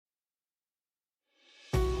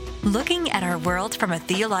Looking at our world from a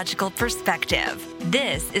theological perspective.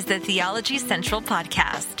 This is the Theology Central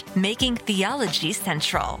Podcast, making theology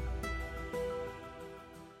central.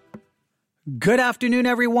 Good afternoon,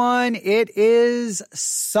 everyone. It is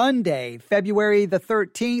Sunday, February the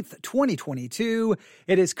 13th, 2022.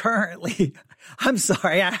 It is currently, I'm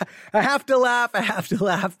sorry, I have to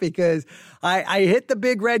laugh because I hit the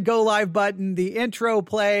big red go live button, the intro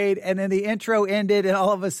played, and then the intro ended, and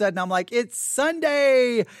all of a sudden I'm like, it's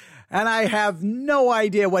Sunday! And I have no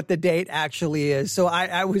idea what the date actually is. So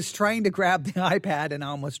I was trying to grab the iPad and I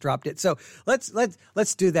almost dropped it. So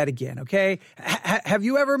let's do that again, okay? Have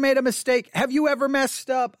you ever made a mistake? Have you ever messed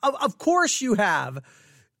up? Of course you have.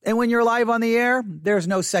 And when you're live on the air, there's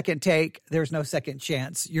no second take. There's no second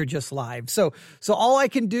chance. You're just live. So all I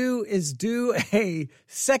can do is do a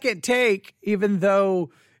second take, even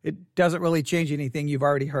though it doesn't really change anything. You've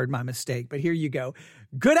already heard my mistake, but here you go.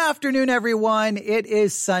 Good afternoon, everyone. It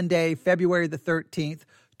is Sunday, February the 13th,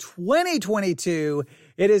 2022.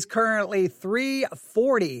 It is currently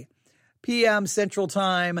 3:40 p.m. Central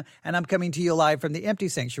Time, and I'm coming to you live from the empty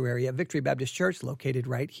sanctuary at Victory Baptist Church, located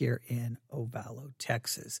right here in Ovalo,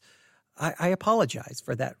 Texas. I apologize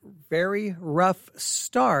for that very rough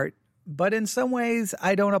start, but in some ways,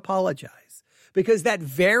 I don't apologize, because that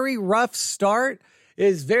very rough start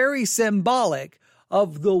is very symbolic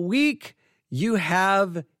of the week you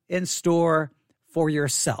have in store for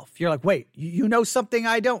yourself. You're like, wait, you know something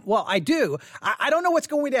I don't? Well, I do. I don't know what's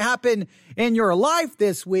going to happen in your life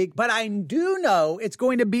this week, but I do know it's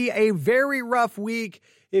going to be a very rough week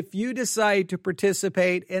if you decide to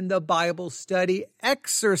participate in the Bible study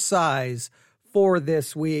exercise for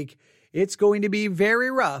this week. It's going to be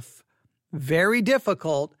very rough, very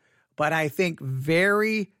difficult, but I think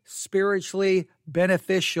very spiritually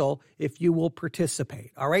beneficial if you will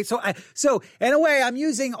participate. All right. So in a way, I'm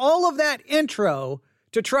using all of that intro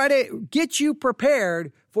to try to get you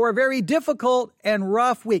prepared for a very difficult and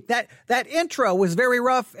rough week. That intro was very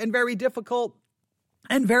rough and very difficult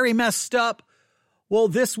and very messed up. Well,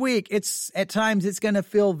 this week, at times it's going to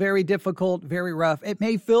feel very difficult, very rough. It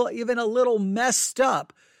may feel even a little messed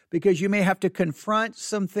up, because you may have to confront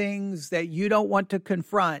some things that you don't want to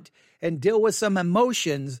confront and deal with some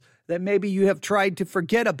emotions that maybe you have tried to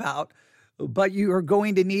forget about, but you are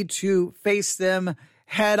going to need to face them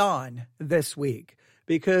head on this week.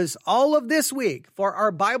 Because all of this week, for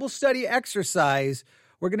our Bible study exercise,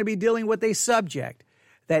 we're going to be dealing with a subject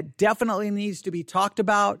that definitely needs to be talked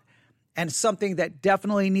about and something that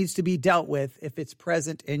definitely needs to be dealt with if it's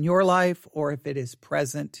present in your life or if it is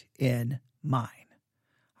present in mine.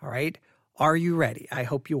 All right. Are you ready? I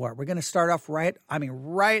hope you are. We're going to start off right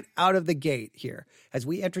out of the gate here as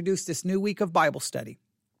we introduce this new week of Bible study.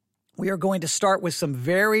 We are going to start with some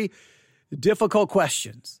very difficult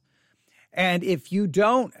questions. And if you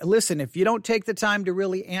don't take the time to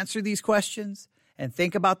really answer these questions and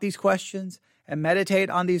think about these questions and meditate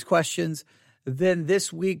on these questions, then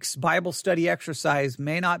this week's Bible study exercise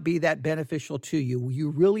may not be that beneficial to you. You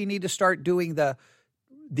really need to start doing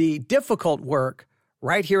the difficult work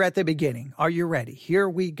right here at the beginning. Are you ready? Here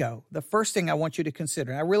we go. The first thing I want you to consider,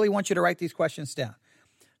 and I really want you to write these questions down.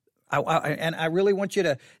 I really want you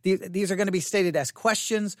to, these are going to be stated as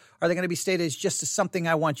questions, or they're going to be stated as just something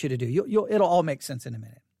I want you to do. It'll all make sense in a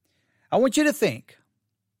minute. I want you to think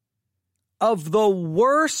of the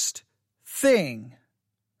worst thing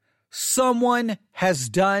someone has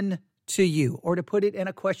done to you, or to put it in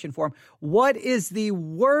a question form, what is the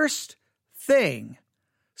worst thing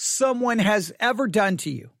someone has ever done to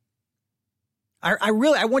you? I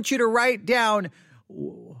want you to write down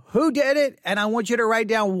who did it, and I want you to write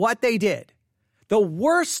down what they did. The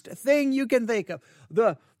worst thing you can think of.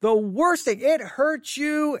 The worst thing. It hurts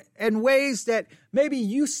you in ways that maybe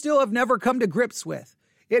you still have never come to grips with.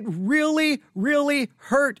 It really, really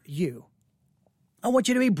hurt you. I want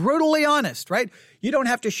you to be brutally honest, right? You don't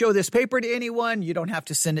have to show this paper to anyone. You don't have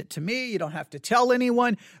to send it to me. You don't have to tell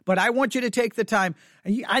anyone, but I want you to take the time.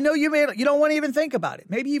 I know you don't want to even think about it.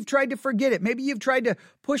 Maybe you've tried to forget it. Maybe you've tried to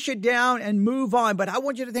push it down and move on, but I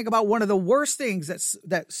want you to think about one of the worst things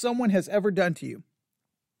that someone has ever done to you.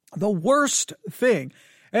 The worst thing.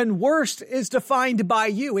 And worst is defined by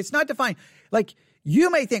you. It's not defined. Like,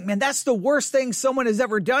 you may think, man, that's the worst thing someone has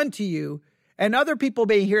ever done to you. And other people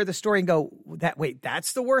may hear the story and go,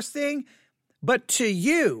 that's the worst thing? But to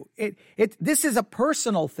you, this is a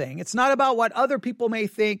personal thing. It's not about what other people may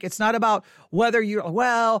think. It's not about whether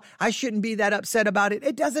I shouldn't be that upset about it.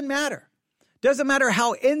 It doesn't matter. Doesn't matter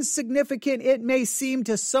how insignificant it may seem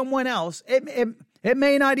to someone else. It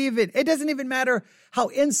may not even, it doesn't even matter how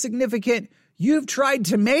insignificant you've tried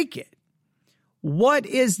to make it. What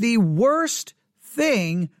is the worst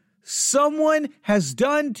thing someone has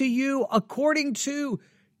done to you according to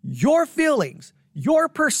your feelings, your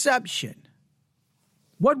perception?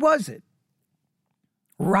 What was it?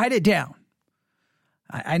 Write it down.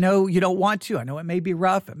 I know you don't want to. I know it may be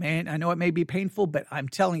rough. I know it may be painful, but I'm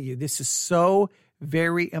telling you, this is so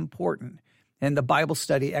very important in the Bible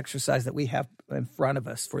study exercise that we have in front of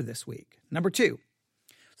us for this week. Number 2.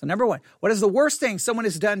 So number 1, what is the worst thing someone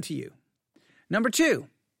has done to you? Number 2,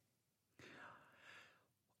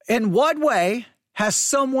 in what way has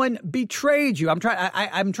someone betrayed you? I'm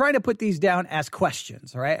trying to put these down as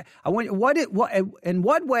questions, all right? In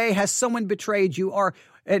what way has someone betrayed you, or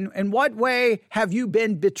in what way have you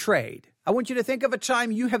been betrayed? I want you to think of a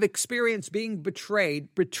time you have experienced being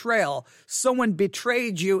betrayal. Someone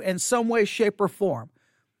betrayed you in some way, shape, or form.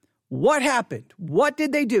 What happened? What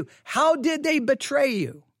did they do? How did they betray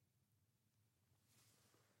you?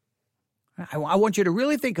 I want you to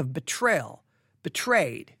really think of betrayal,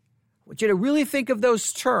 betrayed. I want you to really think of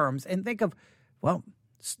those terms and think of, well,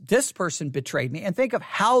 this person betrayed me, and think of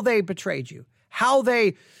how they betrayed you, how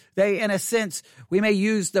they in a sense, we may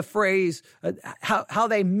use the phrase, how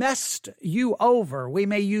they messed you over. We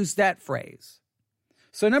may use that phrase.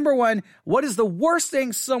 So number 1, what is the worst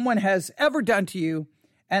thing someone has ever done to you?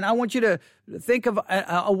 And I want you to think of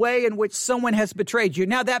a way in which someone has betrayed you.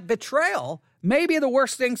 Now, that betrayal may be the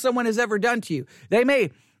worst thing someone has ever done to you.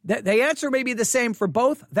 The answer may be the same for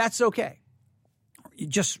both. That's okay. You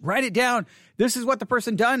just write it down. This is what the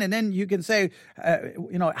person done. And then you can say,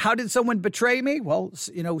 how did someone betray me? Well,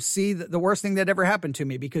 see the worst thing that ever happened to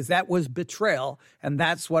me, because that was betrayal. And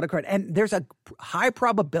that's what occurred. And there's a high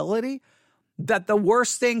probability that the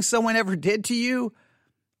worst thing someone ever did to you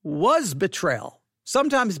was betrayal.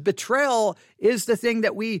 Sometimes betrayal is the thing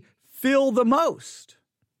that we feel the most,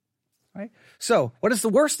 right? So what is the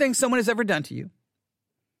worst thing someone has ever done to you?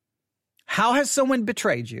 How has someone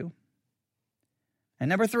betrayed you? And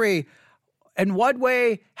number 3, in what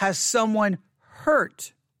way has someone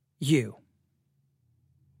hurt you?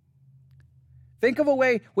 Think of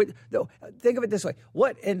it this way.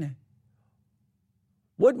 What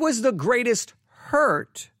was the greatest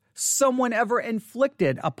hurt someone ever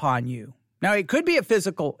inflicted upon you? Now, it could be a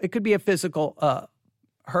physical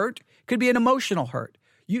hurt. It could be an emotional hurt.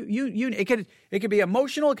 It could be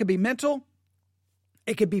emotional. It could be mental.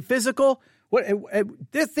 It could be physical.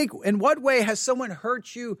 In what way has someone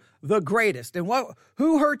hurt you the greatest? And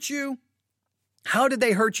who hurt you? How did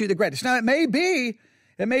they hurt you the greatest? Now, it may be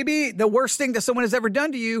the worst thing that someone has ever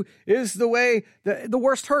done to you is the way the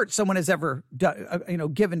worst hurt someone has ever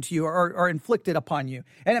given to you or inflicted upon you.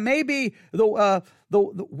 And it may be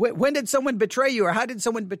when did someone betray you, or how did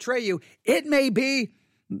someone betray you? It may be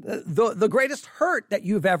the greatest hurt that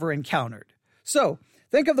you've ever encountered. So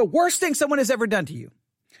think of the worst thing someone has ever done to you.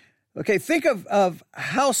 Okay, think of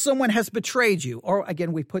how someone has betrayed you. Or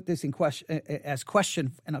again, we put this in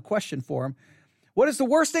a question form. What is the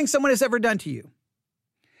worst thing someone has ever done to you?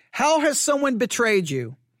 How has someone betrayed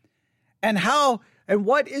you? And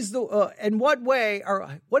what is the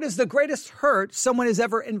greatest hurt someone has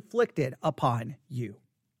ever inflicted upon you?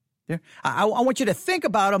 I want you to think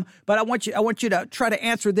about them, but I want you to try to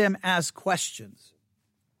answer them as questions,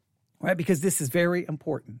 right? Because this is very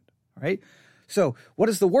important, right? So, what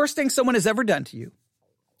is the worst thing someone has ever done to you?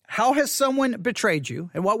 How has someone betrayed you?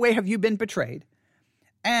 In what way have you been betrayed?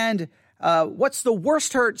 And what's the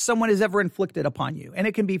worst hurt someone has ever inflicted upon you? And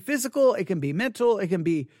it can be physical, it can be mental, it can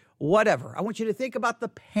be whatever. I want you to think about the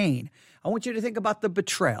pain. I want you to think about the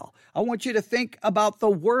betrayal. I want you to think about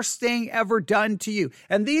the worst thing ever done to you.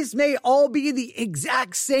 And these may all be the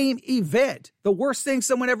exact same event. The worst thing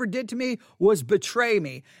someone ever did to me was betray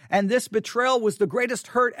me. And this betrayal was the greatest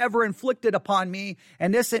hurt ever inflicted upon me.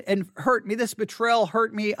 And hurt me. This betrayal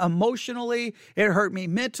hurt me emotionally. It hurt me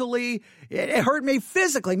mentally. It hurt me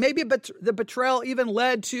physically. Maybe the betrayal even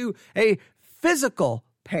led to a physical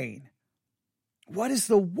pain. What is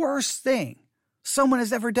the worst thing someone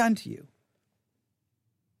has ever done to you?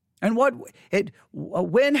 And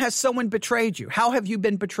when has someone betrayed you? How have you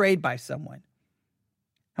been betrayed by someone?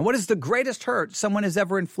 And what is the greatest hurt someone has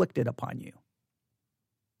ever inflicted upon you?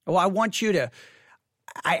 Oh, I want you to,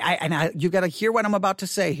 you got to hear what I'm about to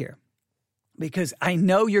say here, because I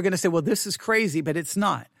know you're going to say, well, this is crazy, but it's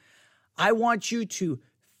not. I want you to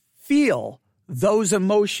feel those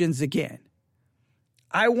emotions again.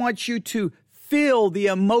 I want you to feel the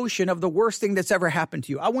emotion of the worst thing that's ever happened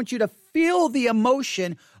to you. I want you to feel the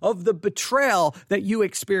emotion of the betrayal that you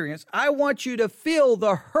experienced. I want you to feel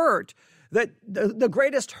the hurt, that the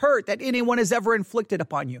greatest hurt that anyone has ever inflicted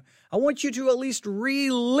upon you. I want you to at least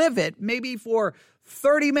relive it, maybe for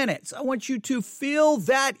 30 minutes. I want you to feel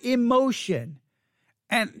that emotion.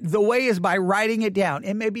 And the way is by writing it down.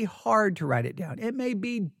 It may be hard to write it down. It may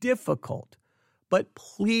be difficult, but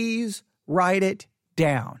please write it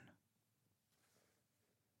down.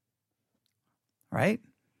 Right?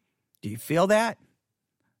 Do you feel that?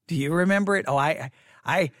 Do you remember it? Oh, I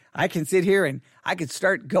can sit here and I could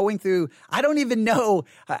start going through. I don't even know.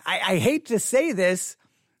 I hate to say this,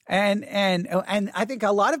 and I think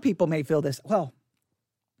a lot of people may feel this. Well,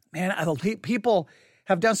 man, people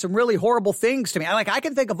have done some really horrible things to me. I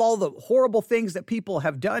can think of all the horrible things that people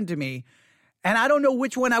have done to me, and I don't know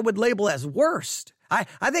which one I would label as worst. I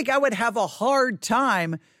think I would have a hard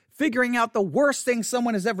time figuring out the worst thing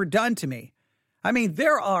someone has ever done to me. I mean,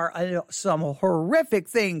 there are some horrific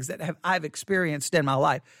things that I've experienced in my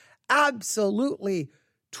life. Absolutely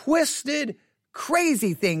twisted,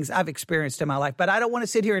 crazy things I've experienced in my life. But I don't want to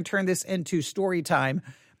sit here and turn this into story time,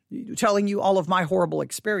 telling you all of my horrible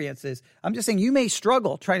experiences. I'm just saying you may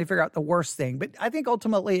struggle trying to figure out the worst thing. But I think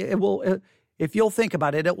ultimately it will, if you'll think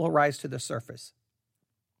about it, it will rise to the surface.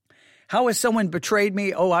 How has someone betrayed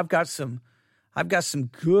me? Oh, I've got some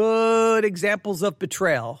good examples of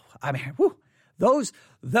betrayal. I mean, whew. Those,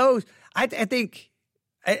 I think,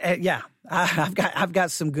 I've got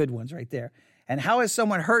some good ones right there. And how has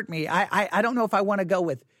someone hurt me? I don't know if I want to go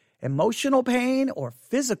with emotional pain or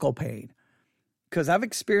physical pain, because I've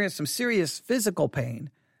experienced some serious physical pain.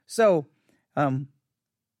 So,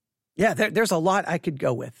 there's a lot I could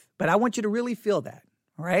go with, but I want you to really feel that.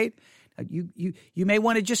 All right. You may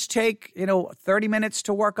want to just take, 30 minutes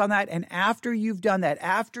to work on that. And after you've done that,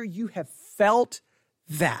 after you have felt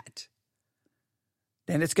that,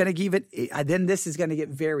 then it's going to then this is going to get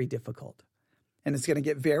very difficult, and it's going to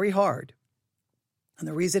get very hard. And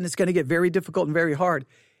the reason it's going to get very difficult and very hard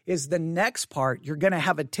is the next part. You're going to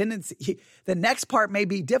have a tendency. The next part may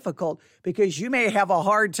be difficult because you may have a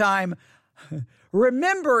hard time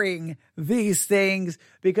remembering these things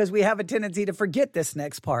because we have a tendency to forget this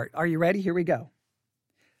next part. Are you ready? Here we go.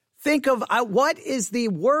 Think of what is the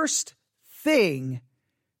worst thing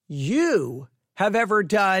you have ever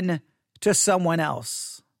done to someone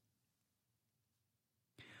else.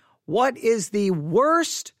 What is the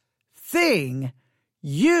worst thing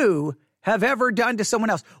you have ever done to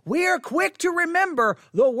someone else? We are quick to remember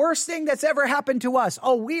the worst thing that's ever happened to us.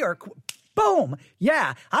 Oh, we are, boom.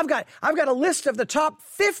 Yeah, I've got a list of the top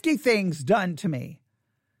 50 things done to me.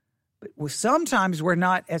 But sometimes we're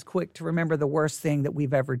not as quick to remember the worst thing that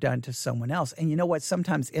we've ever done to someone else. And you know what's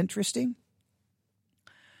sometimes interesting?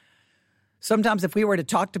 Sometimes if we were to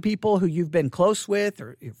talk to people who you've been close with,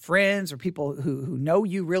 or your friends, or people who know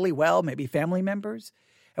you really well, maybe family members,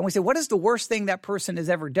 and we say, what is the worst thing that person has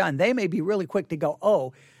ever done? They may be really quick to go,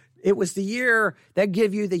 oh, it was the year. That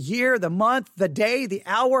give you the year, the month, the day, the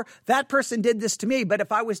hour. That person did this to me. But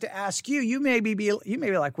if I was to ask you, you may be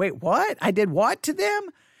like, wait, what? I did what to them?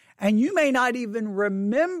 And you may not even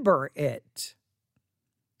remember it,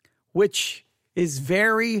 which is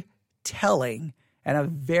very telling. And a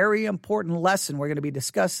very important lesson we're going to be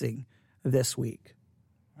discussing this week,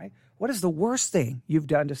 right? What is the worst thing you've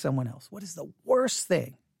done to someone else? What is the worst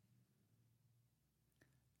thing?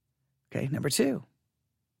 Okay, number 2.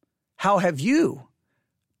 How have you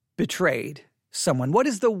betrayed someone? What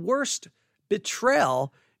is the worst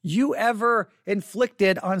betrayal you ever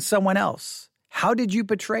inflicted on someone else? How did you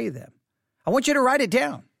betray them? I want you to write it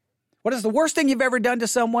down. What is the worst thing you've ever done to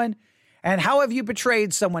someone? And how have you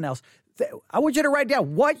betrayed someone else? I want you to write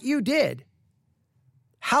down what you did,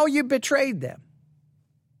 how you betrayed them.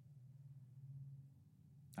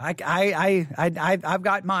 I've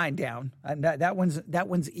got mine down. That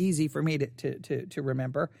one's easy for me to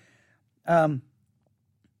remember. I've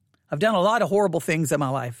done a lot of horrible things in my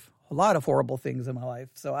life,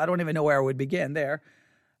 So I don't even know where I would begin there.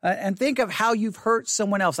 And think of how you've hurt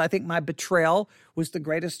someone else. I think my betrayal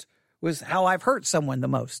was how I've hurt someone the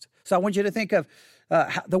most. So I want you to think of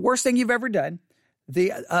the worst thing you've ever done,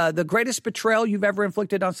 the greatest betrayal you've ever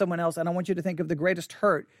inflicted on someone else, and I want you to think of the greatest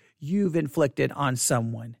hurt you've inflicted on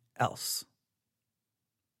someone else.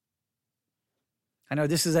 I know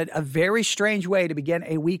this is a very strange way to begin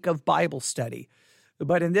a week of Bible study,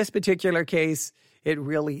 but in this particular case, it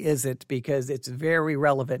really isn't, because it's very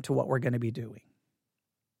relevant to what we're going to be doing.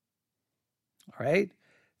 All right?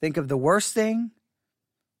 Think of the worst thing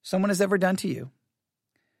someone has ever done to you.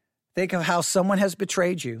 Think of how someone has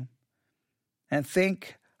betrayed you, and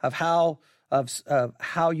think of how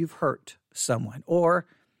you've hurt someone. Or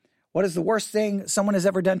what is the worst thing someone has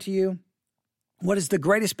ever done to you? What is the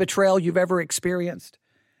greatest betrayal you've ever experienced?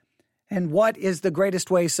 And what is the greatest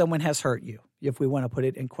way someone has hurt you, if we want to put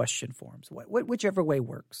it in question forms? Whichever way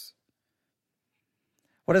works.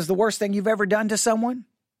 What is the worst thing you've ever done to someone?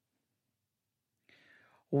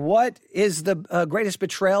 What is the greatest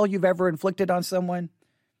betrayal you've ever inflicted on someone?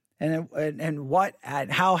 And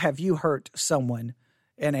how have you hurt someone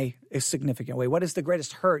in a significant way? What is the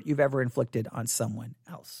greatest hurt you've ever inflicted on someone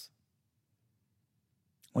else?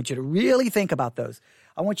 I want you to really think about those.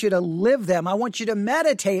 I want you to live them. I want you to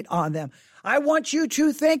meditate on them. I want you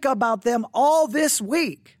to think about them all this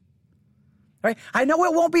week. Right? I know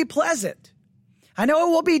it won't be pleasant. I know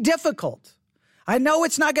it will be difficult. I know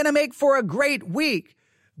it's not going to make for a great week,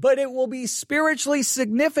 but it will be spiritually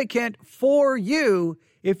significant for you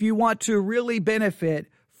if you want to really benefit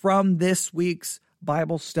from this week's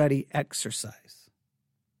Bible study exercise.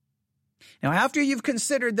 Now, after you've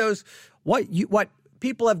considered those, what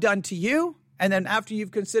people have done to you, and then after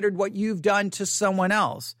you've considered what you've done to someone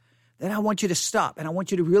else, then I want you to stop and I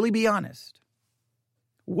want you to really be honest.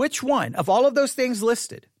 Which one of all of those things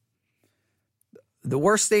listed, the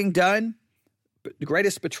worst thing done, the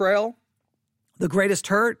greatest betrayal, the greatest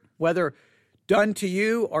hurt, whether done to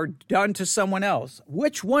you or done to someone else,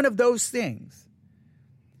 which one of those things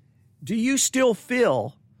do you still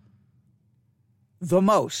feel the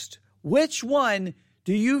most? Which one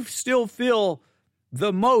do you still feel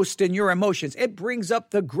the most in your emotions? It brings up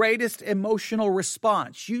the greatest emotional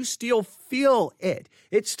response. You still feel it.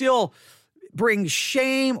 It still brings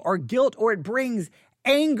shame or guilt, or it brings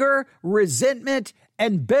anger, resentment,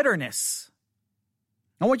 and bitterness.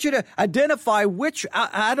 I want you to identify which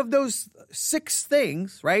out of those 6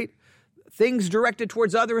 things, right? Things directed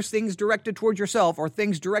towards others, things directed towards yourself, or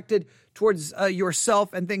things directed towards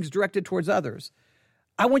yourself and things directed towards others.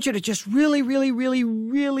 I want you to just really, really, really,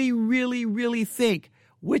 really, really, really think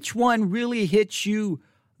which one really hits you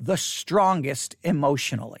the strongest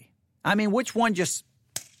emotionally. I mean, which one just,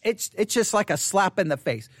 it's just like a slap in the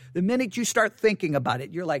face. The minute you start thinking about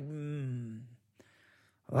it, you're like,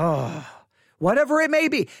 whatever it may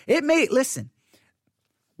be. Listen,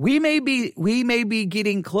 we may be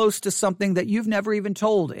getting close to something that you've never even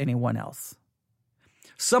told anyone else.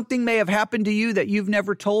 Something may have happened to you that you've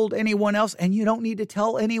never told anyone else, and you don't need to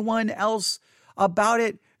tell anyone else about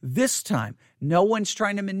it this time. No one's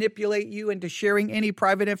trying to manipulate you into sharing any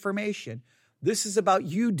private information. This is about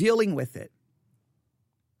you dealing with it,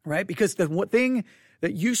 right? Because the one thing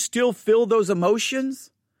that you still feel those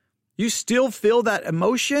emotions, you still feel that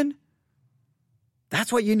emotion,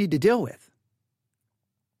 that's what you need to deal with.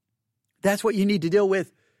 That's what you need to deal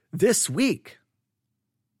with this week.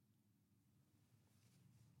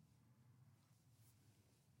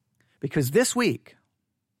 Because this week,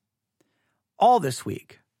 all this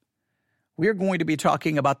week, we're going to be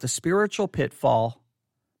talking about the spiritual pitfall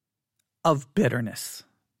of bitterness.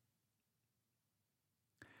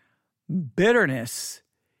 Bitterness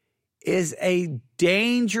is a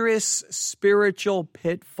dangerous spiritual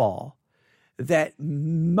pitfall that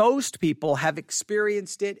most people have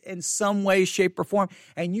experienced it in some way, shape, or form,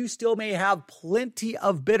 and you still may have plenty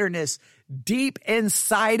of bitterness deep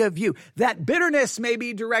inside of you. That bitterness may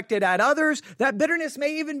be directed at others. That bitterness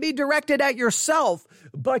may even be directed at yourself,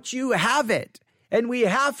 but you have it, and we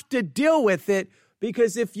have to deal with it,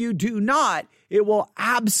 because if you do not, it will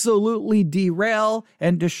absolutely derail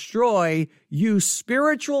and destroy you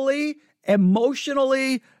spiritually,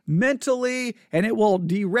 emotionally, mentally, and it will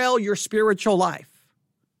derail your spiritual life.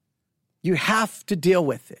 You have to deal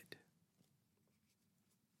with it.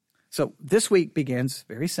 So this week begins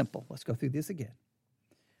very simple. Let's go through this again.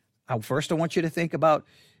 First, I want you to think about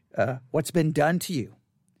what's been done to you.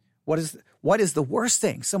 What is the worst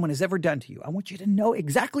thing someone has ever done to you? I want you to know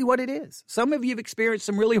exactly what it is. Some of you have experienced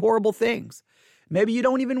some really horrible things. Maybe you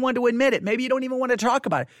don't even want to admit it. Maybe you don't even want to talk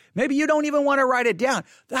about it. Maybe you don't even want to write it down.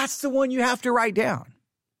 That's the one you have to write down.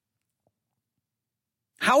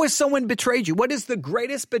 How has someone betrayed you? What is the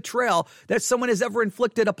greatest betrayal that someone has ever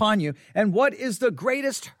inflicted upon you? And what is the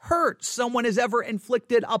greatest hurt someone has ever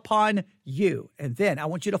inflicted upon you? And then I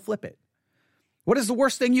want you to flip it. What is the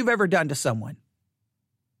worst thing you've ever done to someone?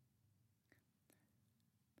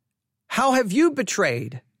 How have you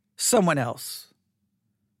betrayed someone else?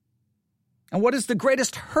 And what is the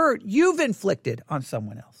greatest hurt you've inflicted on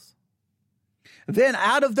someone else? Then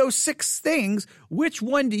out of those 6 things, which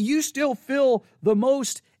one do you still feel the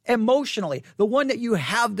most emotionally? The one that you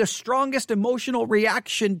have the strongest emotional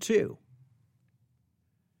reaction to?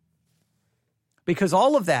 Because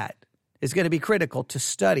all of that is going to be critical to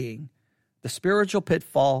studying the spiritual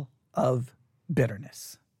pitfall of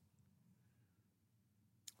bitterness.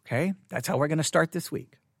 Okay, that's how we're going to start this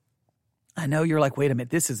week. I know you're like, wait a minute,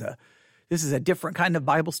 this is a different kind of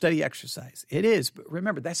Bible study exercise. It is, but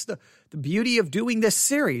remember, that's the beauty of doing this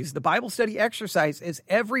series. The Bible study exercise is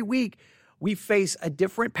every week we face a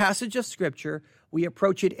different passage of Scripture. We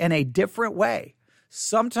approach it in a different way.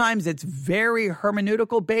 Sometimes it's very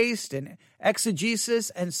hermeneutical based and exegesis,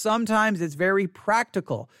 and sometimes it's very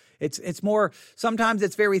practical. It's more, sometimes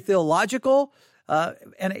it's very theological,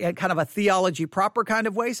 and kind of a theology proper kind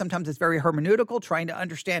of way. Sometimes it's very hermeneutical, trying to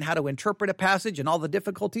understand how to interpret a passage and all the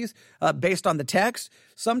difficulties based on the text.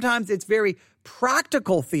 Sometimes it's very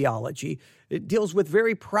practical theology. It deals with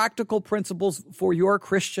very practical principles for your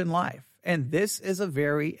Christian life. And this is a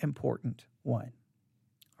very important one.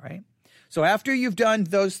 All right? So after you've done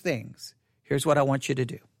those things, here's what I want you to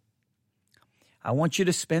do. I want you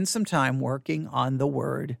to spend some time working on the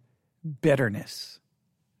word bitterness.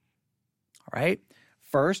 All right?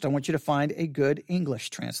 First, I want you to find a good English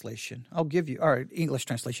translation. A good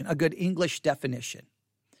English definition.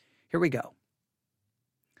 Here we go.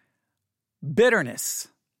 Bitterness.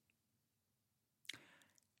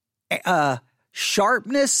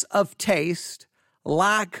 Sharpness of taste,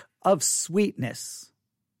 lack of sweetness.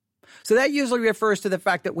 So that usually refers to the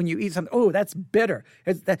fact that when you eat something, oh, that's bitter.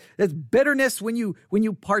 That's bitterness when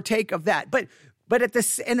you partake of that. But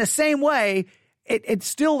in the same way, it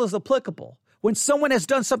still is applicable. When someone has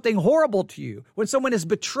done something horrible to you, when someone has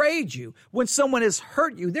betrayed you, when someone has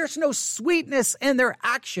hurt you, there's no sweetness in their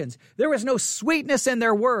actions. There was no sweetness in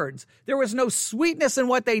their words. There was no sweetness in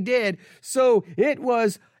what they did. So it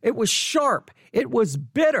was sharp. It was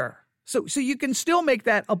bitter. So you can still make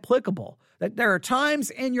that applicable. That there are times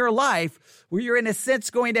in your life where you're in a sense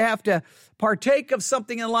going to have to partake of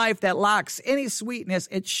something in life that lacks any sweetness.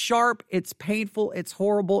 It's sharp, it's painful, it's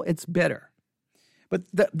horrible, it's bitter. But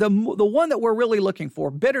the one that we're really looking for,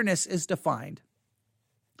 bitterness, is defined.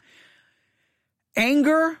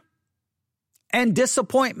 Anger and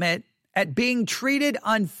disappointment at being treated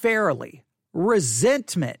unfairly.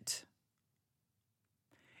 Resentment.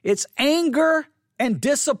 It's anger and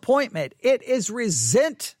disappointment. It is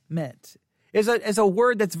resentment. Is a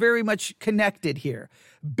word that's very much connected here.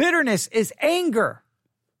 Bitterness is anger.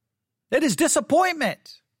 It is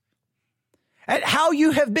disappointment at how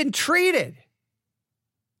you have been treated.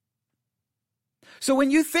 So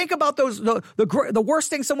when you think about the worst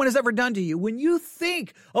thing someone has ever done to you, when you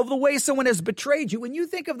think of the way someone has betrayed you, when you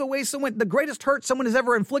think of the way the greatest hurt someone has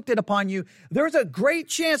ever inflicted upon you, there's a great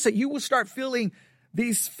chance that you will start feeling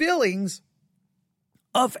these feelings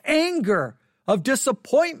of anger, of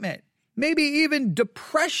disappointment, maybe even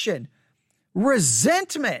depression,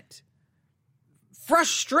 resentment,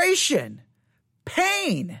 frustration,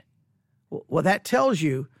 pain. Well, that tells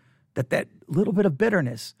you that little bit of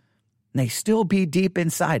bitterness may still be deep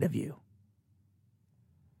inside of you.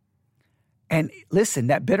 And listen,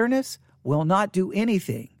 that bitterness will not do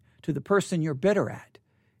anything to the person you're bitter at.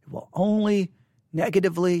 It will only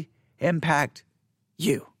negatively impact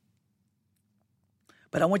you.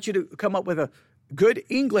 But I want you to come up with a good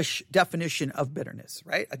English definition of bitterness,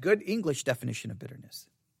 right? A good English definition of bitterness.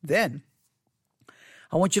 Then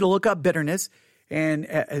I want you to look up bitterness and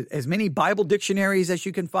as many Bible dictionaries as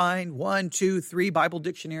you can find, 1, 2, 3 Bible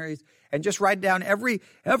dictionaries, and just write down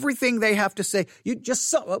everything they have to say. You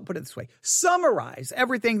just put it this way: summarize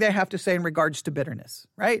everything they have to say in regards to bitterness,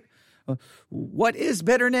 right? What is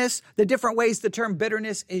bitterness? The different ways the term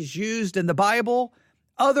bitterness is used in the Bible.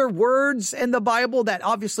 Other words in the Bible that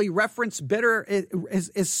obviously reference bitter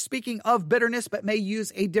is speaking of bitterness, but may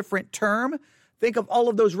use a different term. Think of all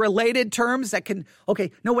of those related terms that can,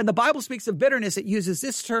 when the Bible speaks of bitterness, it uses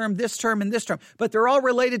this term, and this term, but they're all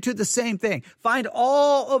related to the same thing. Find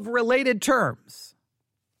all of related terms.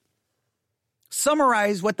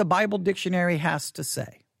 Summarize what the Bible dictionary has to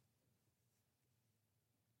say.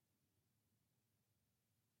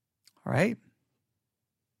 All right?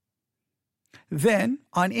 Then,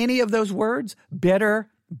 on any of those words, bitter,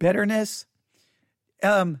 bitterness,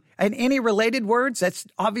 and any related words that's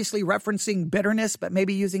obviously referencing bitterness, but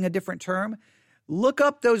maybe using a different term, look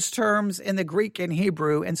up those terms in the Greek and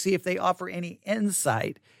Hebrew and see if they offer any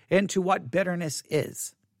insight into what bitterness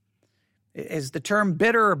is. Is the term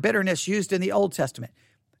bitter or bitterness used in the Old Testament?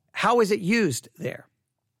 How is it used there?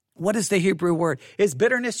 What is the Hebrew word? Is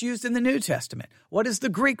bitterness used in the New Testament? What is the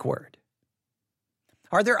Greek word?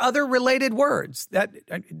 Are there other related words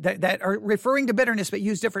that are referring to bitterness but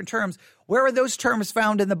use different terms? Where are those terms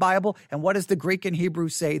found in the Bible, and what does the Greek and Hebrew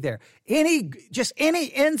say there? Any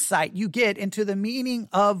insight you get into the meaning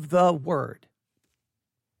of the word.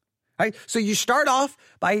 Right? So you start off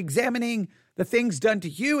by examining the things done to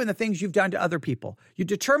you and the things you've done to other people. You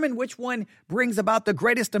determine which one brings about the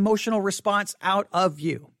greatest emotional response out of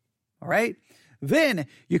you. All right? Then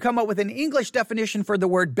you come up with an English definition for the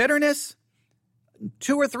word bitterness.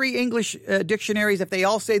 2 or 3 English dictionaries, if they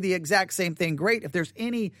all say the exact same thing, great. If there's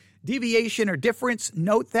any deviation or difference,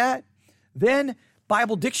 note that. Then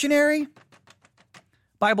Bible dictionary,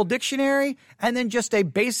 Bible dictionary, and then just a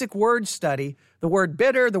basic word study. The word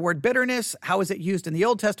bitter, the word bitterness, how is it used in the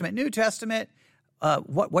Old Testament, New Testament?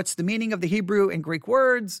 What's the meaning of the Hebrew and Greek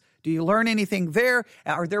words? Do you learn anything there?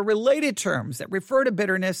 Are there related terms that refer to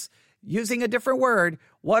bitterness using a different word?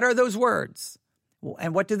 What are those words?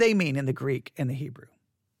 And what do they mean in the Greek and the Hebrew?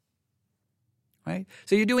 Right?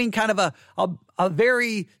 So you're doing kind of a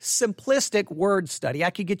very simplistic word study. I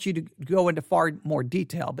could get you to go into far more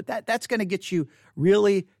detail, but that's going to get you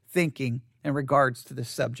really thinking in regards to the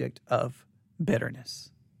subject of bitterness.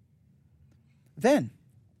 Then,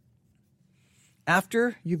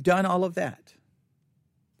 after you've done all of that,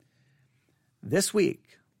 this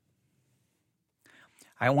week,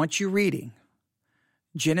 I want you reading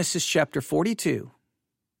Genesis chapter 42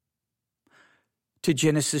 to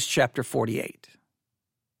Genesis chapter 48.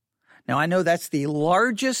 Now, I know that's the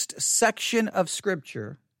largest section of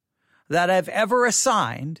Scripture that I've ever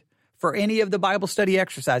assigned for any of the Bible study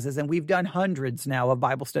exercises, and we've done hundreds now of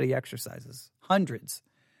Bible study exercises. Hundreds.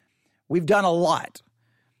 We've done a lot.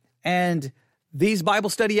 And these Bible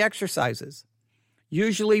study exercises,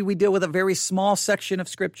 usually we deal with a very small section of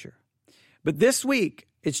Scripture. But this week,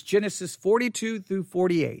 it's Genesis 42 through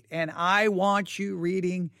 48, and I want you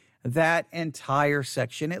reading that entire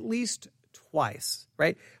section at least twice,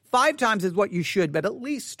 right? 5 times is what you should, but at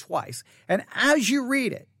least twice. And as you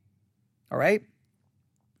read it, all right,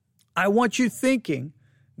 I want you thinking,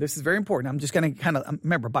 this is very important. I'm just going to kind of,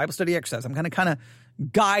 remember, Bible study exercise. I'm going to kind of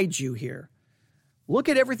guide you here. Look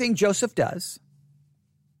at everything Joseph does.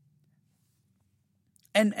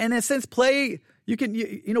 And in a sense, you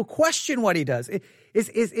can question what he does.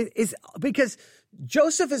 Is because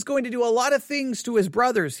Joseph is going to do a lot of things to his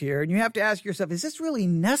brothers here, and you have to ask yourself, is this really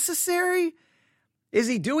necessary? Is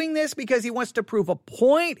he doing this because he wants to prove a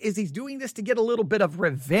point? Is he doing this to get a little bit of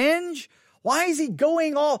revenge? Why is he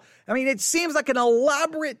going it seems like an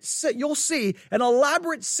elaborate system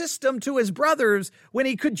to his brothers when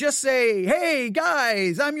he could just say, hey,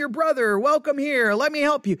 guys, I'm your brother. Welcome here. Let me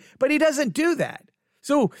help you. But he doesn't do that.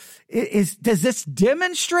 So does this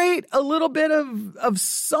demonstrate a little bit of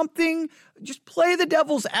something? Just play the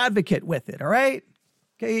devil's advocate with it, all right?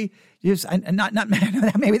 Okay, not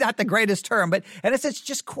maybe not the greatest term, but and it's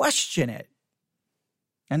just question it.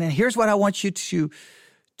 And then here's what I want you to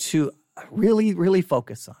really, really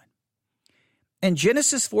focus on. In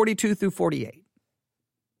Genesis 42 through 48,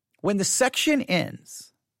 when the section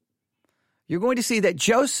ends, you're going to see that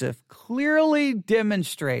Joseph clearly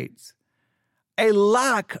demonstrates a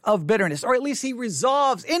lack of bitterness, or at least he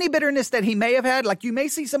resolves any bitterness that he may have had. Like you may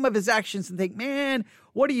see some of his actions and think, man,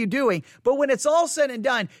 what are you doing? But when it's all said and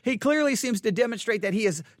done, he clearly seems to demonstrate that he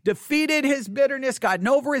has defeated his bitterness, gotten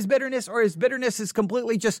over his bitterness, or his bitterness is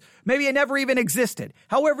completely just, maybe it never even existed.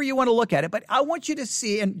 However you want to look at it. But I want you to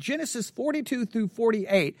see in Genesis 42 through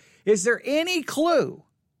 48, is there any clue?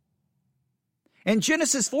 In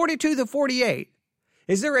Genesis 42 to 48,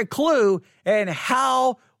 is there a clue in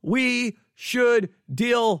how we should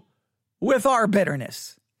deal with our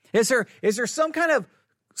bitterness? Is there some kind of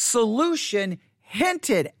solution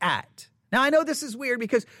hinted at? Now, I know this is weird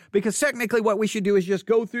because technically what we should do is just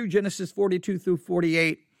go through Genesis 42 through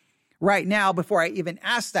 48 right now before I even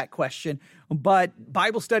ask that question. But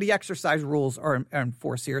Bible study exercise rules are in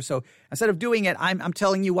force here. So instead of doing it, I'm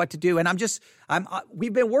telling you what to do. And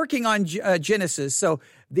we've been working on Genesis. So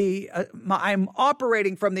I'm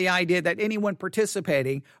operating from the idea that anyone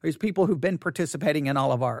participating is people who've been participating in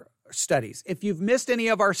all of our studies. If you've missed any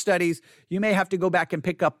of our studies, you may have to go back and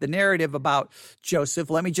pick up the narrative about Joseph.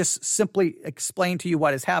 Let me just simply explain to you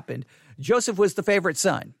what has happened. Joseph was the favorite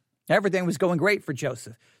son. Everything was going great for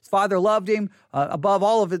Joseph. His father loved him above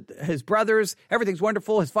all of his brothers. Everything's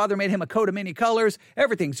wonderful. His father made him a coat of many colors.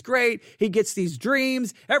 Everything's great. He gets these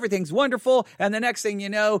dreams. Everything's wonderful. And the next thing you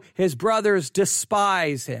know, his brothers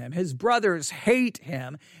despise him. His brothers hate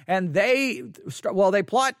him. And they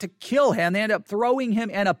plot to kill him. They end up throwing him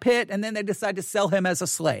in a pit, and then they decide to sell him as a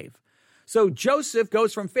slave. So Joseph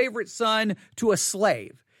goes from favorite son to a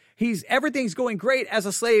slave. Everything's going great as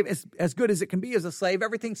a slave, as good as it can be as a slave.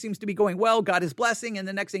 Everything seems to be going well. God is blessing. And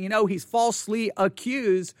the next thing you know, he's falsely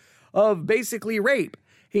accused of basically rape.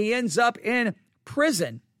 He ends up in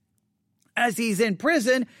prison. As he's in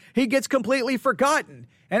prison, he gets completely forgotten.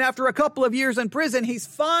 And after a couple of years in prison, he's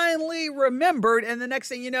finally remembered. And the next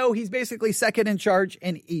thing you know, he's basically second in charge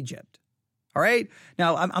in Egypt. All right.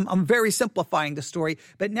 Now, I'm very simplifying the story,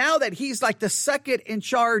 but now that he's like the second in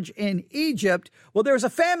charge in Egypt, well, there's a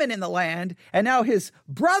famine in the land, and now his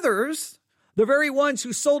brothers, the very ones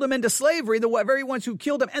who sold him into slavery, the very ones who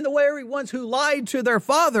killed him, and the very ones who lied to their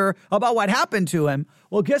father about what happened to him,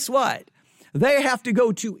 well, guess what? They have to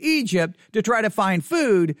go to Egypt to try to find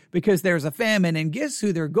food because there's a famine. And guess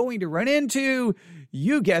who they're going to run into?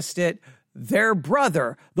 You guessed it. Their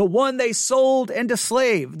brother, the one they sold into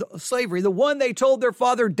slavery, the one they told their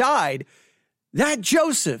father died. That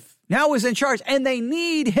Joseph now is in charge, and they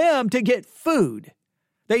need him to get food.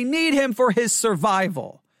 They need him for his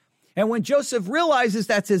survival. And when Joseph realizes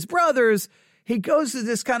that's his brothers, he goes to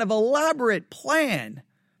this kind of elaborate plan,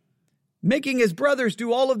 making his brothers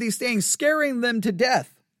do all of these things, scaring them to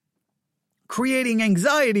death, creating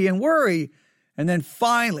anxiety and worry. And then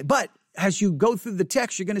finally, but as you go through the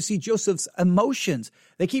text, you're going to see Joseph's emotions.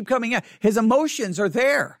 They keep coming out. His emotions are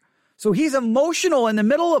there. So he's emotional in the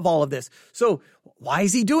middle of all of this. So why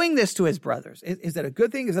is he doing this to his brothers? Is it a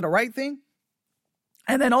good thing? Is it a right thing?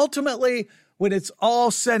 And then ultimately, when it's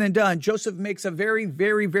all said and done, Joseph makes a very,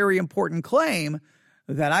 very, very important claim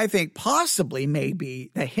that I think possibly may be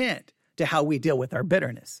the hint to how we deal with our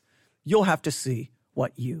bitterness. You'll have to see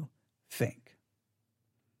what you think.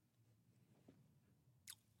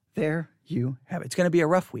 There you have it. It's going to be a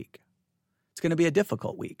rough week. It's going to be a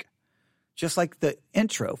difficult week. Just like the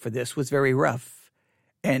intro for this was very rough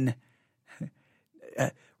and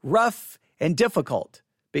difficult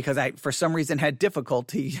because I, for some reason, had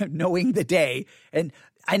difficulty knowing the day. And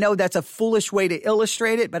I know that's a foolish way to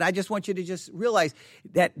illustrate it, but I just want you to just realize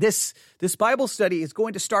that this Bible study is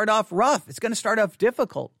going to start off rough. It's going to start off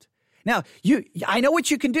difficult. Now, I know what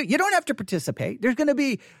you can do. You don't have to participate. There's going to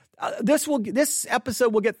be this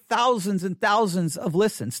episode will get thousands and thousands of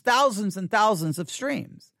listens, thousands and thousands of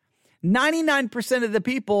streams. 99% of the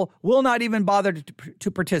people will not even bother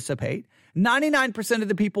to participate. 99% of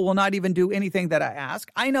the people will not even do anything that I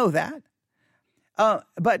ask. I know that.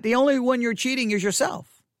 But the only one you're cheating is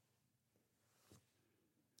yourself.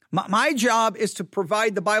 My job is to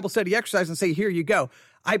provide the Bible study exercise and say, here you go.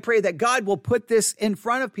 I pray that God will put this in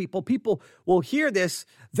front of people. People will hear this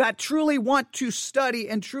that truly want to study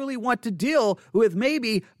and truly want to deal with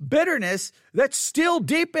maybe bitterness that's still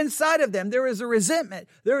deep inside of them. There is a resentment.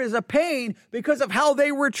 There is a pain because of how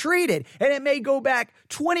they were treated. And it may go back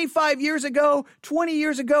 25 years ago, 20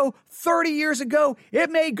 years ago, 30 years ago.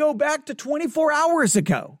 It may go back to 24 hours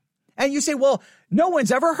ago. And you say, well, no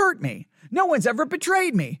one's ever hurt me. No one's ever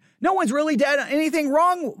betrayed me. No one's really done anything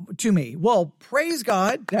wrong to me. Well, praise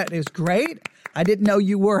God. That is great. I didn't know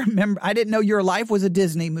you were a member. I didn't know your life was a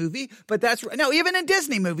Disney movie, but no, even in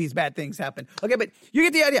Disney movies, bad things happen. Okay, but you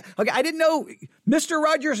get the idea. Okay, I didn't know Mr.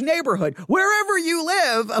 Rogers' Neighborhood. Wherever you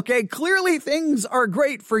live, okay, clearly things are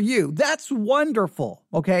great for you. That's wonderful.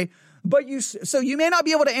 Okay. But so you may not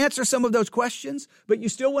be able to answer some of those questions, but you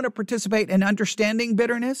still want to participate in understanding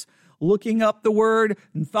bitterness, looking up the word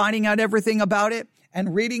and finding out everything about it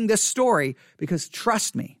and reading this story, because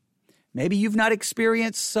trust me, maybe you've not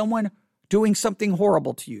experienced someone doing something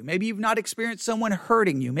horrible to you. Maybe you've not experienced someone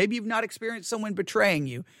hurting you. Maybe you've not experienced someone betraying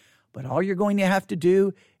you, but all you're going to have to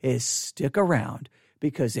do is stick around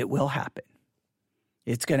because it will happen.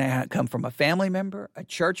 It's going to come from a family member, a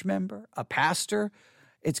church member, a pastor.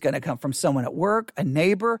 It's going to come from someone at work, a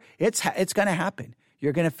neighbor. It's going to happen.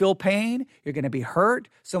 You're going to feel pain. You're going to be hurt.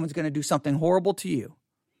 Someone's going to do something horrible to you.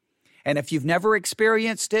 And if you've never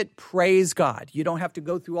experienced it, praise God. You don't have to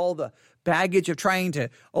go through all the baggage of trying to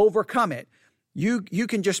overcome it. You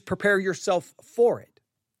can just prepare yourself for it.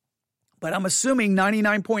 But I'm assuming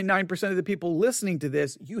 99.9% of the people listening to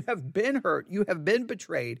this, you have been hurt. You have been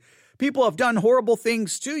betrayed. People have done horrible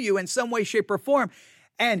things to you in some way, shape, or form.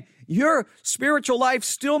 And your spiritual life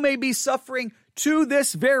still may be suffering to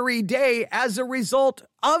this very day as a result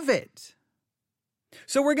of it.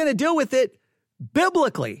 So we're going to deal with it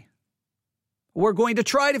biblically. We're going to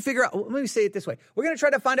try to figure out, let me say it this way. We're going to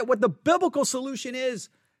try to find out what the biblical solution is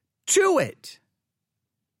to it.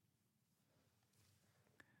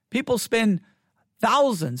 People spend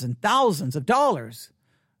thousands and thousands of dollars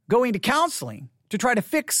going to counseling to try to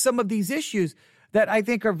fix some of these issues that I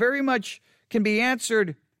think are very much can be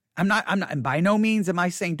answered. I'm not, and by no means am I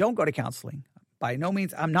saying don't go to counseling. By no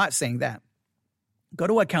means, I'm not saying that. Go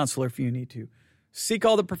to a counselor if you need to. Seek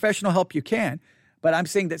all the professional help you can. But I'm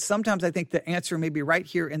saying that sometimes I think the answer may be right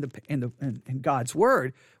here in God's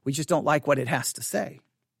word. We just don't like what it has to say.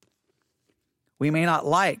 We may not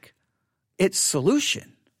like its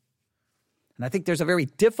solution. And I think there's a very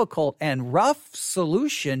difficult and rough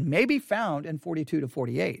solution may be found in 42 to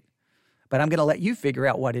 48. But I'm going to let you figure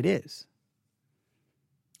out what it is.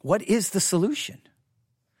 What is the solution?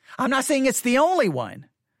 I'm not saying it's the only one.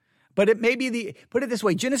 But it may be put it this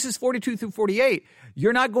way, Genesis 42 through 48,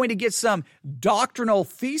 you're not going to get some doctrinal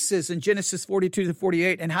thesis in Genesis 42 to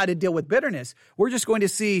 48 and how to deal with bitterness. We're just going to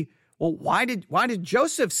see, well, why did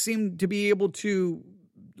Joseph seem to be able to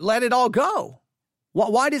let it all go?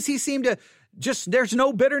 Why does he seem to there's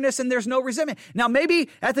no bitterness and there's no resentment? Now, maybe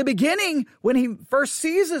at the beginning, when he first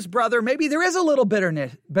sees his brother, maybe there is a little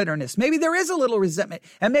bitterness. Maybe there is a little resentment,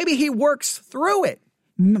 and maybe he works through it.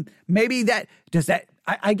 Maybe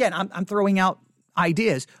I'm throwing out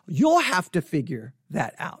ideas. You'll have to figure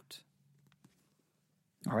that out.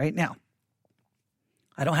 All right. Now,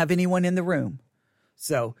 I don't have anyone in the room.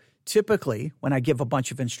 So typically, when I give a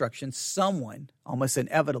bunch of instructions, someone almost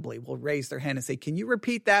inevitably will raise their hand and say, can you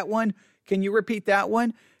repeat that one? Can you repeat that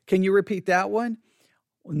one? Can you repeat that one?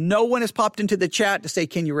 No one has popped into the chat to say,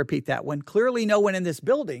 can you repeat that one? Clearly, no one in this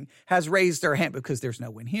building has raised their hand because there's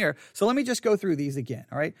no one here. So let me just go through these again.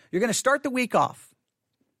 All right. You're going to start the week off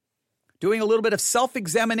doing a little bit of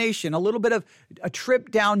self-examination, a little bit of a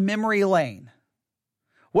trip down memory lane.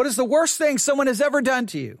 What is the worst thing someone has ever done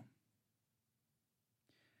to you?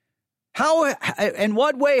 In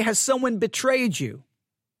what way has someone betrayed you?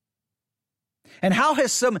 And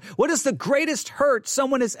what is the greatest hurt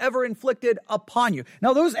someone has ever inflicted upon you?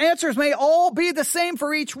 Now, those answers may all be the same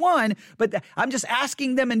for each one, but I'm just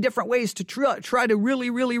asking them in different ways to try to really,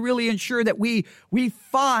 really, really ensure that we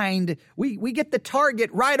get the target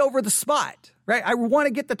right over the spot, right? I want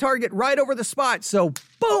to get the target right over the spot. So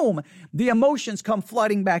boom, the emotions come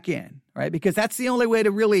flooding back in, right? Because that's the only way to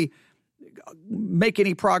really make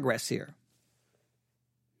any progress here.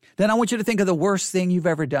 Then I want you to think of the worst thing you've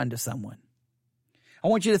ever done to someone. I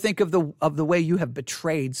want you to think of the way you have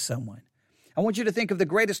betrayed someone. I want you to think of the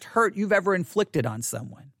greatest hurt you've ever inflicted on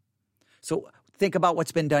someone. So think about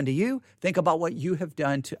what's been done to you. Think about what you have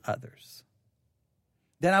done to others.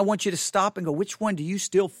 Then I want you to stop and go, which one do you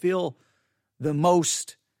still feel the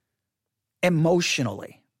most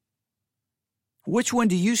emotionally? Which one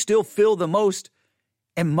do you still feel the most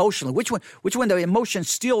emotionally? Which one the emotions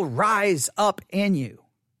still rise up in you?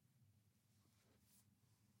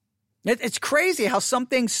 It's crazy how some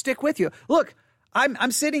things stick with you. Look, I'm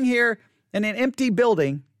sitting here in an empty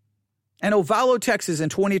building in Ovalo, Texas in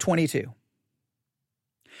 2022.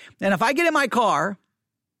 And if I get in my car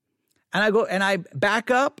and I back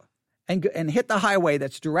up and hit the highway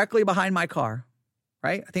that's directly behind my car,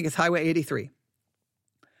 right? I think it's Highway 83.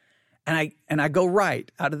 And I go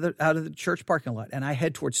right out of the church parking lot and I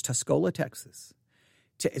head towards Tuscola, Texas.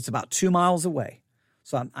 It's about 2 miles away.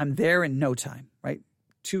 So I'm there in no time, right?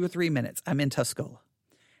 2 or 3 minutes, I'm in Tuscola.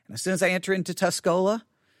 And as soon as I enter into Tuscola,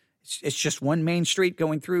 it's just one main street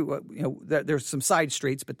going through. There's some side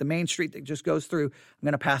streets, but the main street that just goes through, I'm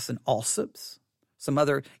going to pass an Allsup's, some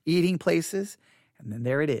other eating places, and then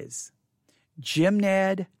there it is, Jim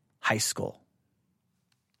Ned High School.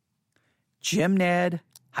 Jim Ned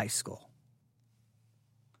High School.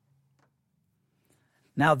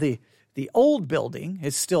 Now, the old building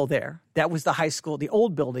is still there. That was the high school. The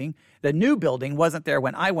old building, the new building wasn't there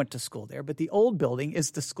when I went to school there, but the old building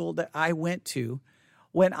is the school that I went to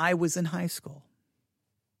when I was in high school.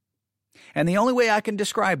 And the only way I can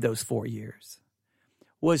describe those 4 years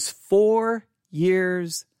was 4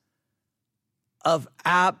 years of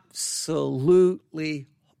absolutely,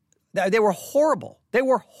 they were horrible. They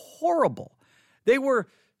were horrible. They were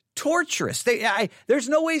torturous. There's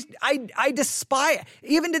no ways. I despise,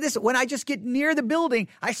 even to this, when I just get near the building,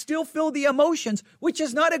 I still feel the emotions, which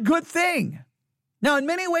is not a good thing. Now, in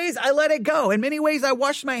many ways, I let it go. In many ways, I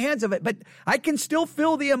wash my hands of it, but I can still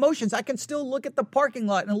feel the emotions. I can still look at the parking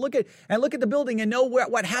lot and look at the building and know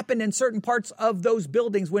what happened in certain parts of those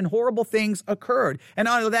buildings when horrible things occurred. And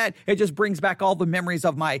out of that, it just brings back all the memories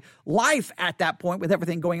of my life at that point with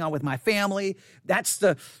everything going on with my family. That's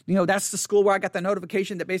the school where I got the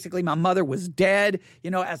notification that basically my mother was dead,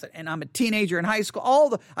 and I'm a teenager in high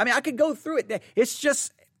school. I could go through it. It's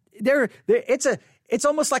just it's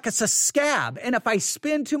almost like it's a scab. And if I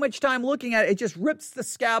spend too much time looking at it, it just rips the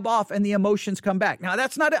scab off and the emotions come back. Now,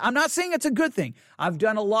 I'm not saying it's a good thing. I've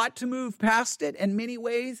done a lot to move past it. In many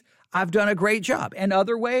ways, I've done a great job. In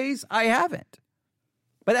other ways, I haven't.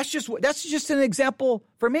 But that's just an example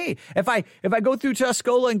for me. If I go through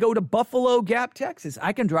Tuscola and go to Buffalo Gap, Texas,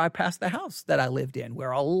 I can drive past the house that I lived in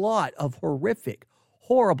where a lot of horrific,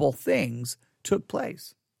 horrible things took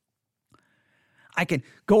place. I can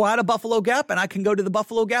go out of Buffalo Gap and I can go to the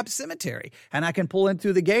Buffalo Gap Cemetery and I can pull in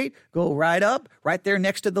through the gate, go right up, right there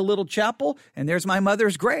next to the little chapel, and there's my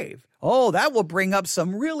mother's grave. Oh, that will bring up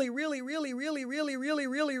some really, really, really, really, really, really,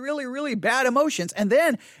 really, really, really bad emotions. And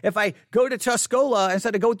then if I go to Tuscola,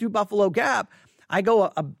 instead of go through Buffalo Gap, I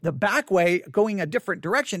go the back way, going a different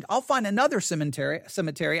direction. I'll find another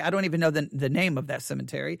cemetery. I don't even know the name of that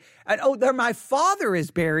cemetery. And there, my father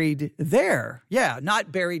is buried there. Yeah,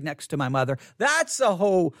 not buried next to my mother. That's a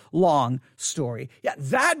whole long story. Yeah,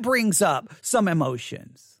 that brings up some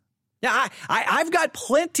emotions. Yeah, I've got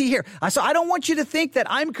plenty here. So I don't want you to think that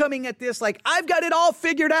I'm coming at this like I've got it all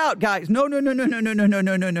figured out, guys. No.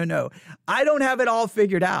 I don't have it all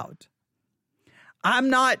figured out. I'm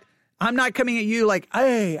not coming at you like,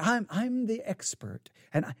 hey, I'm the expert.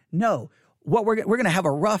 And no, we're going to have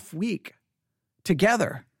a rough week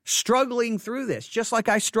together, struggling through this, just like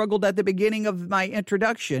I struggled at the beginning of my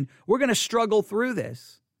introduction. We're going to struggle through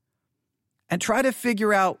this and try to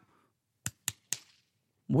figure out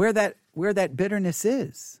where that bitterness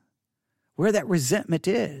is, where that resentment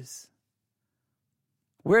is,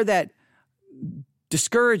 where that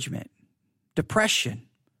discouragement, depression,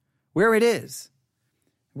 where it is.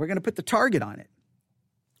 We're going to put the target on it.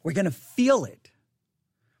 We're going to feel it.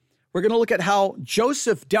 We're going to look at how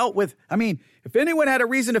Joseph dealt with, if anyone had a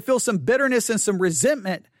reason to feel some bitterness and some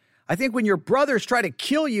resentment, I think when your brothers try to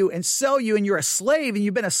kill you and sell you and you're a slave and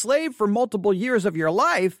you've been a slave for multiple years of your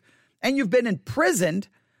life and you've been imprisoned,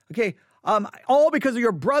 okay, all because of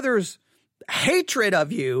your brother's hatred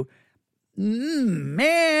of you,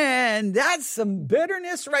 man, that's some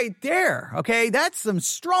bitterness right there, okay? That's some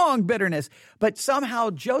strong bitterness. But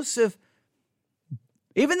somehow Joseph,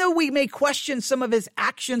 even though we may question some of his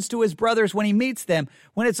actions to his brothers when he meets them,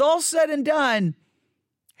 when it's all said and done,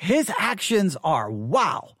 his actions are,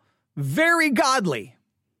 wow, very godly.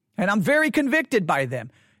 And I'm very convicted by them.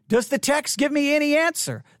 Does the text give me any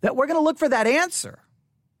answer? That we're going to look for that answer.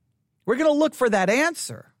 We're going to look for that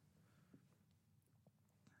answer.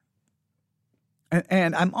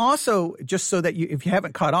 And I'm also, just so that if you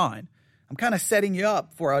haven't caught on, I'm kind of setting you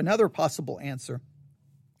up for another possible answer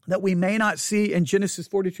that we may not see in Genesis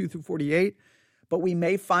 42 through 48, but we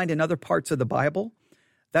may find in other parts of the Bible.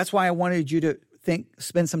 That's why I wanted you to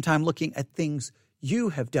spend some time looking at things you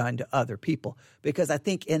have done to other people, because I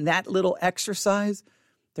think in that little exercise,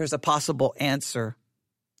 there's a possible answer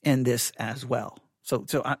in this as well. So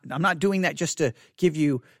I'm not doing that just to give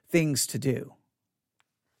you things to do.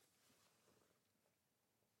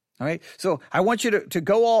 All right. So I want you to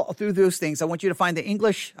go all through those things. I want you to find the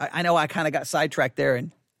English. I know I kind of got sidetracked there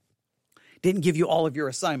and didn't give you all of your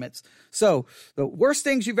assignments. So the worst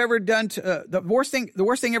things you've ever done to, the worst thing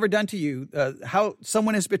ever done to you, how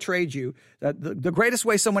someone has betrayed you, the greatest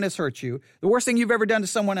way someone has hurt you, the worst thing you've ever done to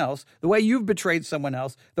someone else, the way you've betrayed someone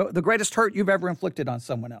else, the greatest hurt you've ever inflicted on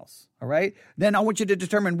someone else. All right. Then I want you to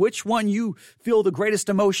determine which one you feel the greatest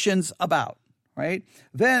emotions about. Right?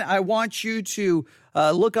 Then I want you to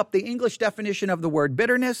look up the English definition of the word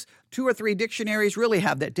bitterness. 2 or 3 dictionaries really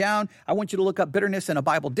have that down. I want you to look up bitterness in a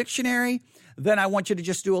Bible dictionary. Then I want you to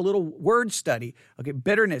just do a little word study. Okay,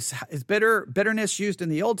 bitterness. Is bitterness used in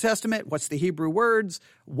the Old Testament? What's the Hebrew words?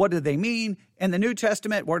 What do they mean? In the New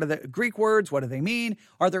Testament, what are the Greek words? What do they mean?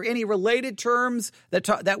 Are there any related terms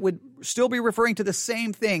that would still be referring to the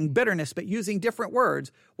same thing, bitterness, but using different words?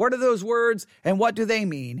 What are those words and what do they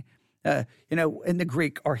mean? In the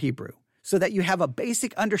Greek or Hebrew, so that you have a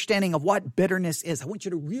basic understanding of what bitterness is. I want you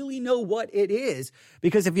to really know what it is,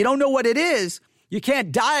 because if you don't know what it is, you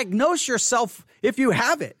can't diagnose yourself if you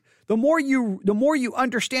have it. The more you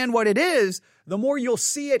understand what it is, the more you'll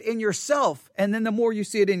see it in yourself. And then the more you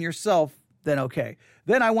see it in yourself, then okay.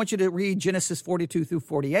 Then I want you to read Genesis 42 through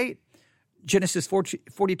 48. Genesis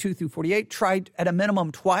 42 through 48, tried at a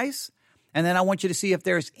minimum twice. And then I want you to see if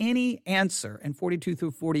there's any answer in 42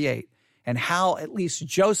 through 48 and how at least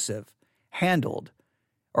Joseph handled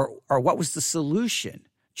or what was the solution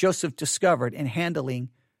Joseph discovered in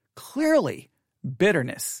handling clearly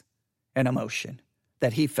bitterness and emotion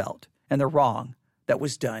that he felt and the wrong that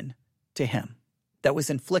was done to him, that was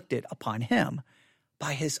inflicted upon him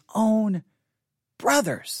by his own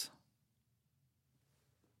brothers.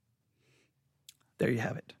 There you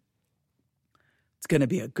have it. It's going to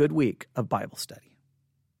be a good week of Bible study.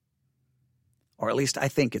 Or at least I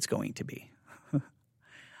think it's going to be.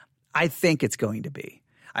 I think it's going to be.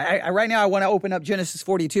 Right now I want to open up Genesis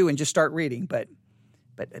 42 and just start reading, but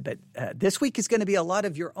this week is going to be a lot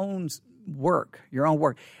of your own work.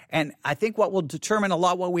 And I think what will determine a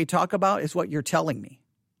lot what we talk about is what you're telling me,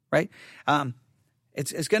 right?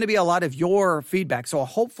 It's going to be a lot of your feedback. So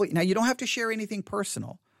hopefully, now you don't have to share anything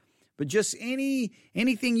personal, but just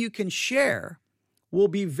anything you can share will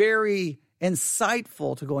be very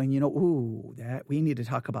insightful to going, ooh, that we need to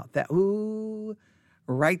talk about that. Ooh,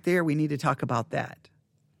 right there, we need to talk about that,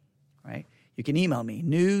 right? You can email me,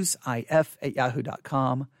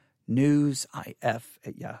 newsif@yahoo.com,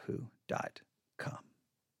 newsif@yahoo.com.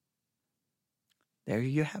 There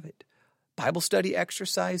you have it. Bible study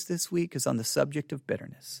exercise this week is on the subject of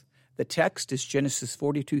bitterness. The text is Genesis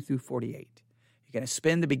 42 through 48. You're going to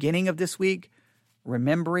spend the beginning of this week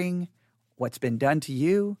remembering what's been done to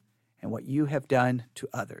you and what you have done to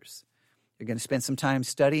others. You're going to spend some time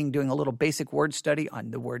studying, doing a little basic word study on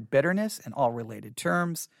the word bitterness and all related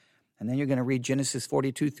terms. And then you're going to read Genesis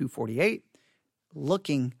 42 through 48,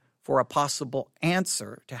 looking for a possible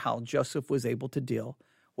answer to how Joseph was able to deal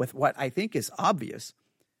with what I think is obvious,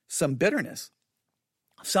 some bitterness,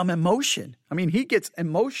 some emotion. I mean, he gets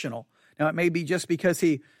emotional. Now, it may be just because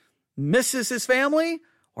he misses his family,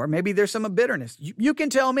 or maybe there's some bitterness. You can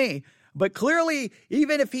tell me. But clearly,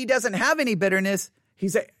 even if he doesn't have any bitterness,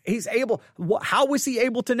 he's able. How was he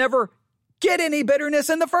able to never get any bitterness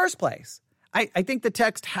in the first place? I think the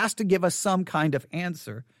text has to give us some kind of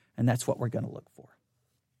answer, and that's what we're going to look for.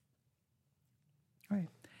 All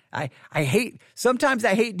right. Sometimes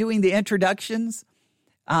I hate doing the introductions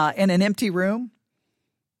in an empty room,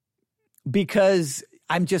 because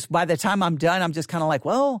by the time I'm done, I'm just kind of like,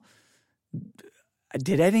 well,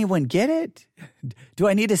 did anyone get it? Do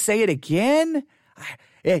I need to say it again?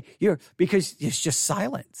 Because it's just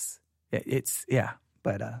silence.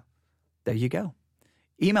 But there you go.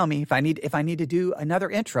 Email me if I need to do another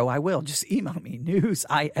intro. I will. Just email me,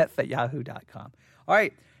 newsif@yahoo.com. All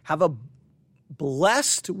right. Have a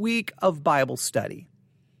blessed week of Bible study.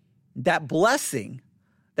 That blessing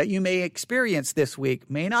that you may experience this week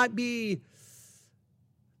may not be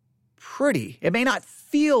pretty. It may not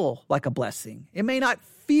feel like a blessing. It may not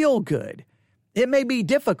feel good. It may be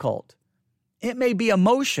difficult. It may be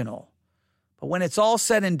emotional. But when it's all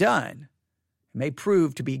said and done, it may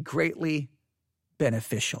prove to be greatly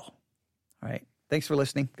beneficial. All right. Thanks for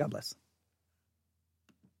listening. God bless.